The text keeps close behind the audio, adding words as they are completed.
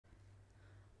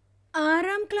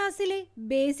6ാം ക്ലാസ്സിലെ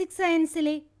basic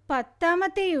സയൻസിലെ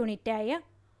 10ാമത്തെ യൂണിറ്റായ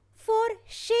four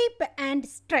shape and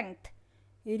strength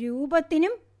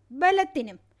രൂപത്തിനും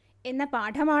ബലത്തിനും എന്ന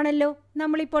പാഠമാണല്ലോ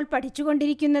നമ്മളിപ്പോൾ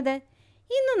പഠിച്ചുകൊണ്ടിരിക്കുന്നത്.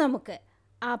 ഇന്ന് നമുക്ക്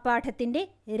ആ പാഠത്തിൻ്റെ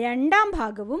 2ാം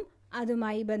ഭാഗവും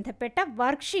അതുമായി ബന്ധപ്പെട്ട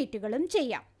വർക്ക്ഷീറ്റുകളും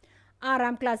ചെയ്യാം.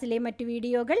 6ാം ക്ലാസ്സിലെ മറ്റു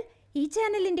വീഡിയോകൾ ഈ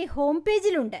ചാനലിൻ്റെ ഹോം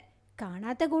പേജിലുണ്ട്.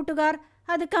 കാണാത്ത കൂട്ടുകാർ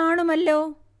അത് കാണുമല്ലോ.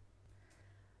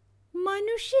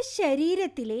 മനുഷ്യ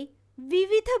ശരീരത്തിലെ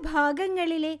വിവിധ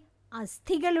ഭാഗങ്ങളിലെ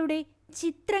അസ്ഥികളുടെ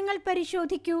ചിത്രങ്ങൾ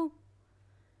പരിശോധിക്കൂ.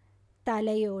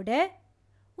 തലയോട്,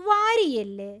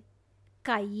 വാരിയെല്ല്,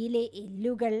 കൈയിലെ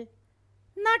എല്ലുകൾ,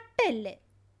 നട്ടെല്ല്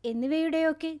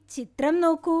എന്നിവയുടെയൊക്കെ ചിത്രം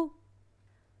നോക്കൂ.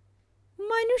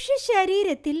 മനുഷ്യ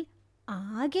ശരീരത്തിൽ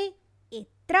ആകെ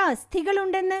എത്ര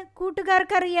അസ്ഥികളുണ്ടെന്ന്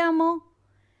കൂട്ടുകാർക്കറിയാമോ?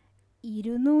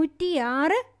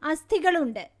 206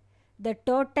 അസ്ഥികളുണ്ട്. The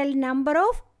total number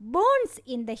of bones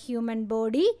in the human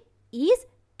body is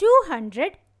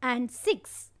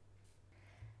 206.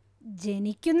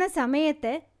 ജനിക്കുന്ന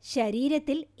സമയത്ത്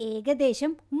ശരീരത്തിൽ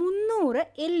ഏകദേശം 300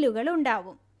 എല്ലുകൾ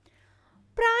ഉണ്ടാവും.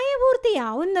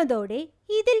 പ്രായപൂർത്തിയാവുന്നതോടെ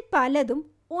ഇതിൽ പലതും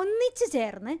ഒന്നിച്ചു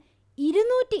ചേർന്ന്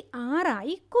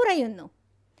 206 കുറയുന്നു.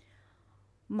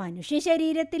 മനുഷ്യ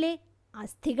ശരീരത്തിലെ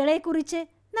അസ്ഥികളെക്കുറിച്ച്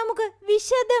നമുക്ക്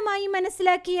വിശദമായി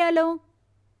മനസ്സിലാക്കിയാലോ?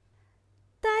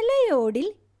 തലയോടിൽ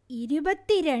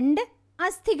 22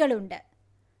 അസ്ഥികളുണ്ട്.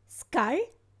 സ്കൾ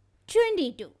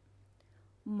 22.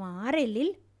 മാറലിൽ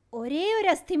ഒരേ ഒരു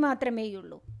അസ്ഥി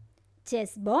മാത്രമേയുള്ളൂ.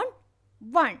 Chest bone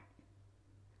 1.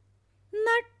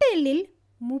 നട്ടെല്ലിൽ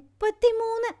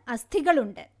 33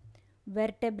 അസ്ഥികളുണ്ട്.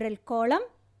 Vertebral column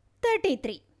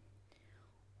 33.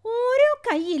 ഓരോ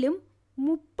കൈയിലും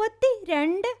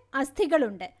 32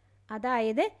 അസ്ഥികളുണ്ട്.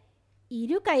 അതായത്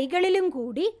ഇരു കൈകളിലും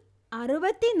കൂടി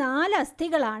 64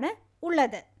 അസ്ഥികളാണ്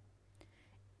ഉള്ളത്.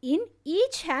 In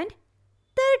each hand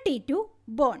 32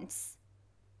 bones.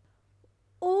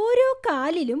 ഓരോ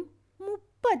കാലിലും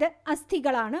 30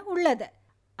 അസ്ഥികളാണ് ഉള്ളത്.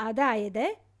 അതായത്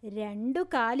 2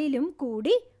 കാലിലും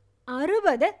കൂടി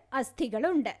 60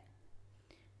 അസ്ഥികളുണ്ട്.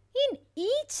 In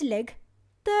each leg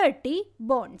 30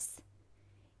 bones.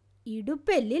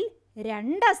 ഇടുപ്പെല്ലിൽ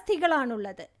 2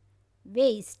 അസ്ഥികളാണുള്ളത്.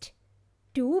 Waste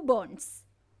 2 bones.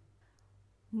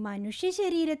 മനുഷ്യ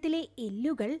ശരീരത്തിലെ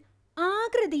എല്ലുകൾ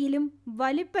ആകൃതിയിലും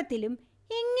വലിപ്പത്തിലും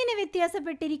എങ്ങനെ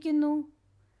വ്യത്യാസപ്പെട്ടിരിക്കുന്നു?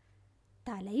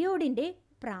 തലയോടിൻ്റെ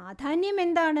പ്രാധാന്യം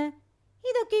എന്താണ്?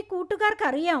 ഇതൊക്കെ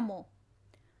കൂട്ടുകാർക്കറിയാമോ?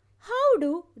 How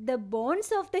do the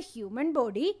bones of the human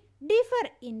body differ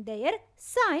in there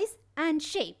size and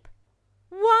shape?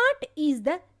 What is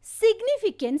the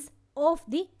significance of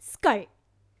the skull?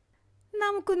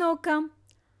 നമുക്ക് നോക്കാം.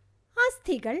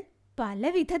 അസ്ഥികൾ പല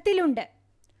വിധത്തിലുണ്ട്.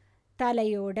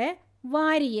 തലയോട്,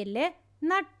 വാരിയെല്ല്,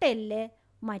 നട്ടെല്ല്,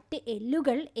 മറ്റ്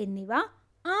എല്ലുകൾ എന്നിവ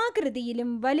ആകൃതിയിലും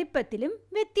വലിപ്പത്തിലും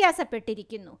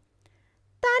വ്യത്യാസപ്പെട്ടിരിക്കുന്നു.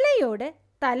 തലയോട്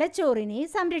തലച്ചോറിനെ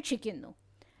സംരക്ഷിക്കുന്നു.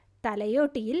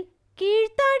 തലയോട്ടിയിൽ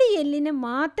കീഴ്ത്താടി എല്ലിന്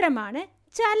മാത്രമാണ്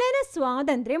ചലന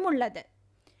സ്വാതന്ത്ര്യമുള്ളത്.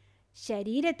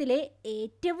 ശരീരത്തിലെ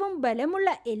ഏറ്റവും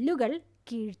ബലമുള്ള എല്ലുകൾ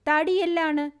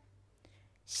കീഴ്ത്താടിയെല്ലാണ്.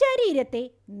 ശരീരത്തെ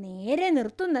നേരെ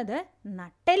നിർത്തുന്നത്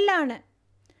നട്ടെല്ലാണ്.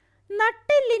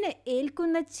 നട്ടെല്ലിന്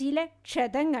ഏൽക്കുന്ന ചില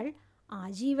ക്ഷതങ്ങൾ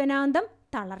ആജീവനാന്തം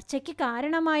തളർച്ചയ്ക്ക്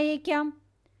കാരണമായേക്കാം.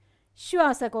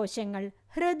 ശ്വാസകോശങ്ങൾ,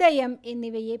 ഹൃദയം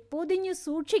എന്നിവയെ പൊതിഞ്ഞു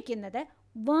സൂക്ഷിക്കുന്നത്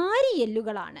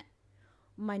വാരിയെല്ലുകളാണ്.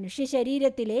 മനുഷ്യ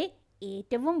ശരീരത്തിലെ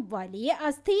ഏറ്റവും വലിയ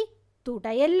അസ്ഥി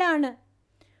തുടയെല്ലാണ്.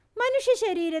 മനുഷ്യ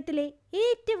ശരീരത്തിലെ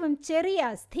ഏറ്റവും ചെറിയ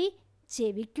അസ്ഥി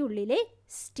ചെവിക്കുള്ളിലെ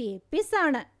സ്റ്റേപ്പിസ്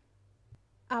ആണ്.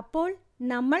 അപ്പോൾ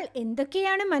നമ്മൾ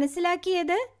എന്തൊക്കെയാണ്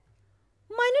മനസ്സിലാക്കിയത്?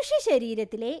 മനുഷ്യ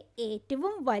ശരീരത്തിലെ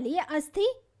ഏറ്റവും വലിയ അസ്ഥി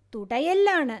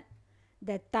തുടയെല്ലാണ്.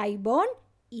 The thigh bone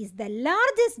is the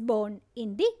largest bone in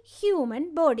the human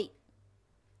body.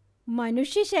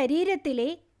 മനുഷ്യ ശരീരത്തിലെ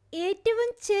ഏറ്റവും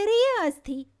ചെറിയ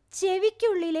അസ്ഥി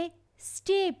ചെവിക്കുള്ളിലെ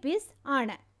സ്റ്റേപ്പിസ്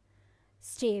ആണ്.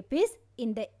 Stapes in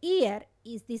the ear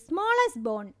is the smallest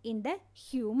bone in the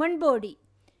human body.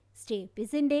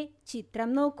 സ്റ്റേപ്പിസിൻ്റെ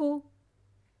ചിത്രം നോക്കൂ.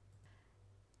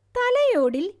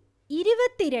 തലയോടിൽ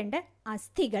 22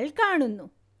 അസ്ഥികൾ കാണുന്നു.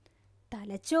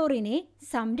 തലച്ചോറിനെ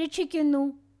സംരക്ഷിക്കുന്നു.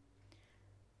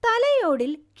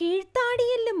 തലയോടിൽ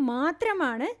കീഴ്ത്താടിയെല്ല്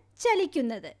മാത്രമാണ്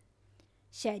ചലിക്കുന്നത്.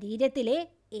 ശരീരത്തിലെ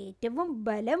ഏറ്റവും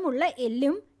ബലമുള്ള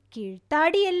എല്ലും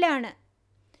കീഴ്ത്താടിയെല്ലാണ്.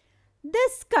 The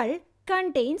skull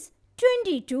contains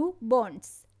 22 bones.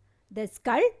 The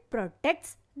skull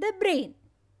protects the brain.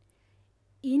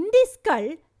 In the skull,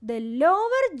 the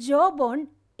lower jawbone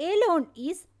alone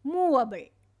is movable.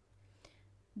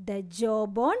 The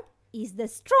jawbone is the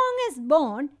strongest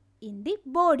bone in the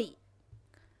body.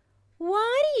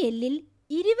 വാരിയെല്ലിൽ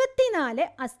 24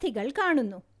 അസ്ഥികൾ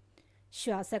കാണുന്നു.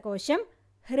 ശ്വാസകോശം,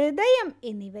 ഹൃദയം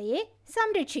എന്നിവയെ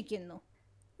സംരക്ഷിക്കുന്നു.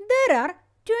 There are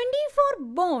 24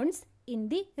 bones in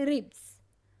the ribs.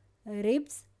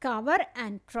 Ribs cover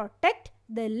and protect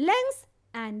the lungs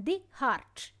and the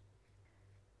heart.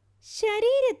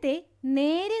 ശരീരത്തെ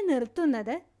നേരെ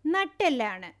നിർത്തുന്നത്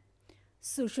നട്ടെല്ലാണ്.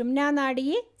 സുഷുമ്നാ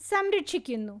നാഡിയെ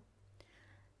സംരക്ഷിക്കുന്നു.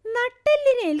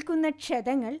 നട്ടെല്ലിനേൽക്കുന്ന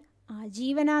ക്ഷതങ്ങൾ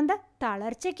ആജീവനാന്ത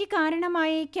തളർച്ചയ്ക്ക്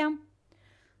കാരണമായേക്കാം.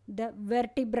 The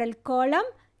vertebral column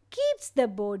keeps the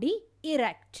body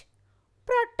erect,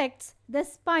 protects the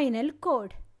spinal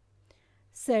cord.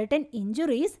 Certain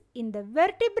injuries in the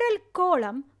vertebral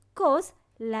column cause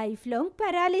lifelong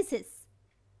paralysis.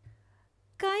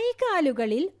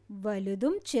 കൈകാലുകളിൽ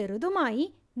വലുതും ചെറുതുമായി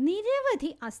നിരവധി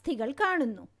അസ്ഥികൾ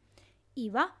കാണുന്നു.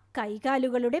 ഇവ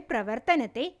കൈകാലുകളുടെ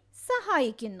പ്രവർത്തനത്തെ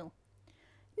സഹായിക്കുന്നു.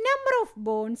 Number of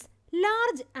bones,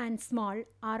 large and small,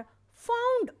 are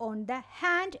found on the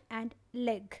hand and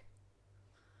leg.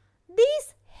 These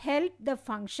help the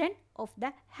function of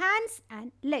the hands and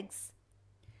legs.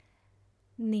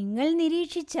 നിങ്ങൾ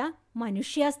നിരീക്ഷിച്ച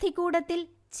മനുഷ്യാസ്ഥികൂടത്തിൽ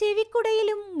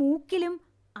ചെവിക്കുടയിലും മൂക്കിലും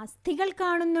അസ്ഥികൾ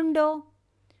കാണുന്നുണ്ടോ?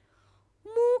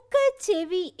 മൂക്ക്,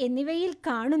 ചെവി എന്നിവയിൽ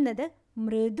കാണുന്നത്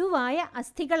മൃദുവായ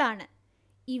അസ്ഥികളാണ്.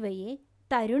 ഇവയെ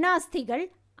തരുണാസ്ഥികൾ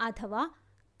അഥവാ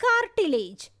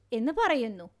കാർട്ടിലേജ് എന്ന്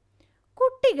പറയുന്നു.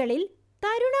 കുട്ടികളിൽ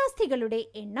തരുണാസ്ഥികളുടെ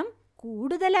എണ്ണം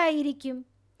കൂടുതലായിരിക്കും.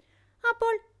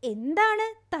 അപ്പോൾ എന്താണ്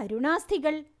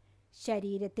തരുണാസ്ഥികൾ?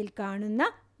 ശരീരത്തിൽ കാണുന്ന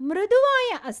മൃദുവായ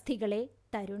അസ്ഥികളെ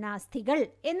തരുണാസ്ഥികൾ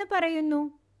എന്ന് പറയുന്നു.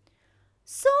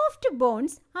 Soft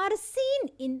bones are seen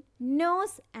in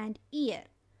nose and ear.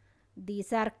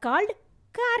 These are called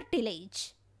cartilage.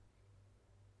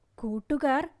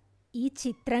 കൂട്ടുകാർ, ഈ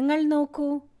ചിത്രങ്ങൾ നോക്കൂ.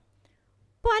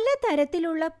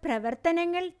 പലതരത്തിലുള്ള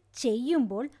പ്രവർത്തനങ്ങൾ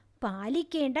ചെയ്യുമ്പോൾ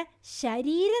പാലിക്കേണ്ട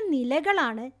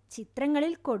ശരീരനിലകളാണ്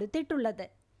ചിത്രങ്ങളിൽ കൊടുത്തിട്ടുള്ളത്.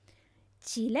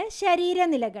 ചില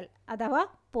ശരീരനിലകൾ അഥവാ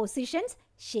പൊസിഷൻസ്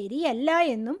ശരിയല്ല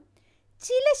എന്നും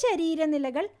ചില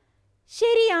ശരീരനിലകൾ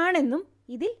ശരിയാണെന്നും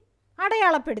ഇതിൽ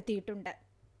അടയാളപ്പെടുത്തിയിട്ടുണ്ട്.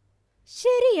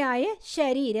 ശരിയായ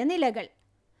ശരീരനിലകൾ.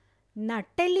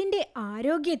 നട്ടെല്ലിൻ്റെ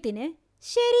ആരോഗ്യത്തിന്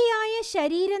ശരിയായ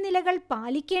ശരീരനിലകൾ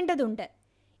പാലിക്കേണ്ടതുണ്ട്.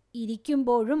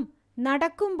 ഇരിക്കുമ്പോഴും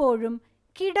നടക്കുമ്പോഴും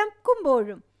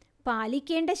കിടക്കുമ്പോഴും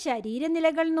പാലിക്കേണ്ട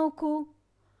ശരീരനിലകൾ നോക്കൂ.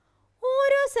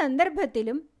 ഓരോ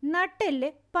സന്ദർഭത്തിലും നട്ടെല്ല്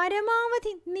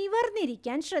പരമാവധി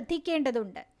നിവർന്നിരിക്കാൻ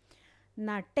ശ്രദ്ധിക്കേണ്ടതുണ്ട്.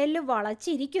 നട്ടെല്ല്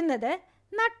വളച്ചിരിക്കുന്നത്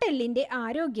നട്ടെല്ലിൻ്റെ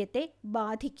ആരോഗ്യത്തെ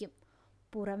ബാധിക്കും,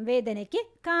 പുറംവേദനയ്ക്ക്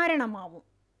കാരണമാവും.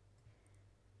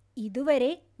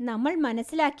 ഇതുവരെ നമ്മൾ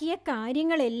മനസ്സിലാക്കിയ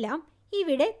കാര്യങ്ങളെല്ലാം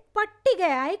ഇവിടെ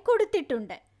പട്ടികയായി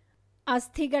കൊടുത്തിട്ടുണ്ട്.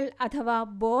 അസ്ഥികൾ അഥവാ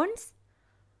ബോൺസ്,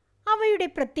 അവയുടെ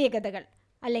പ്രത്യേകതകൾ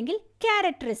അല്ലെങ്കിൽ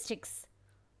ക്യാരക്ടറിസ്റ്റിക്സ്,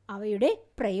 അവയുടെ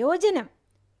പ്രയോജനം,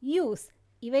 യൂസ്,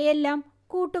 ഇവയെല്ലാം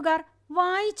കൂട്ടുകാർ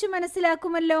വായിച്ചു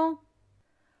മനസ്സിലാക്കുമല്ലോ.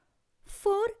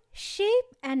 ഫോർ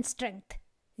ഷേപ്പ് ആൻഡ് സ്ട്രെങ്ത്,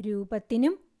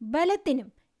 രൂപത്തിനും ബലത്തിനും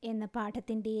എന്ന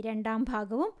പാഠത്തിൻ്റെ 2ാം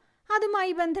ഭാഗവും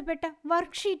അതുമായി ബന്ധപ്പെട്ട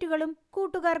വർക്ക്ഷീറ്റുകളും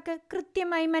കൂട്ടുകാർക്ക്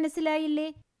കൃത്യമായി മനസ്സിലായില്ലേ?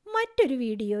 മറ്റൊരു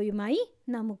വീഡിയോയുമായി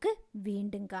നമുക്ക്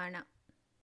വീണ്ടും കാണാം.